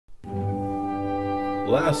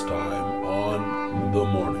last time on The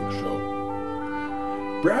Morning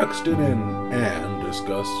Show. Braxton and Ann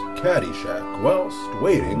discuss Caddyshack whilst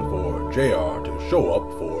waiting for JR to show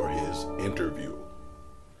up for his interview.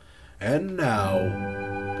 And now,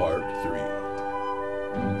 part 3.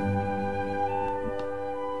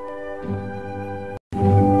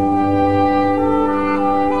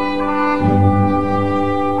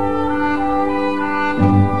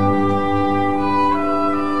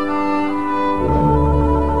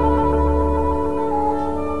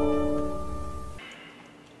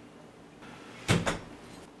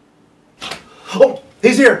 Oh,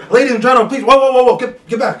 he's here. Ladies and gentlemen, please. Whoa.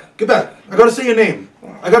 Get back. I gotta say your name.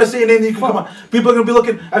 You can come on. People are gonna be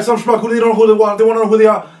looking at some schmuck who they don't know who they want. They want to know who they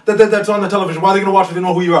are. That's on the television. Why are they gonna watch if they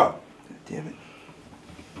know who you are? Damn it.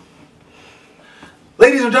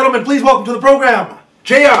 Ladies and gentlemen, please welcome to the program,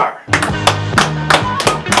 JR.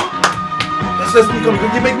 Let's me come.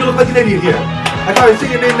 You make me look like an idiot here. I gotta say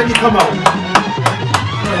your name, then you come out.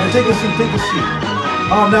 Right, take a seat.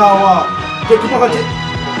 Come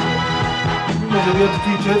on, we have to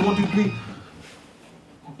teach it. 1, 2, 3.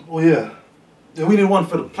 Oh yeah. We need one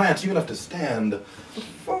for the plants. You're gonna have to stand.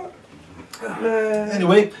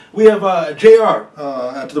 Anyway, we have JR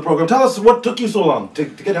to the program. Tell us what took you so long to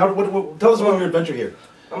get out. Tell us about your adventure here.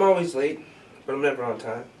 I'm always late, but I'm never on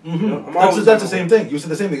time. Mm-hmm. You know, That's the same thing. You said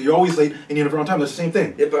the same thing. You're always late and you're never on time. That's the same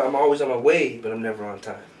thing. Yeah, but I'm always on my way, but I'm never on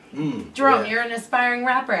time. Jerome, Yeah. you're an aspiring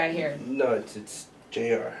rapper out here. No, it's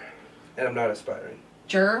JR, and I'm not aspiring.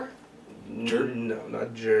 Jur? No,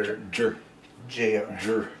 not Jur.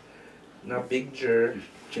 JR. Not Big Jur.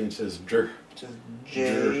 Change says Jur. Just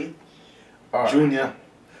J. R. Junior.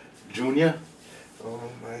 Oh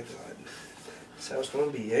my God. That's how it's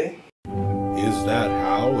gonna be, eh? Is that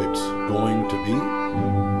how it's going to be?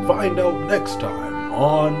 Find out next time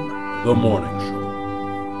on The Morning Show.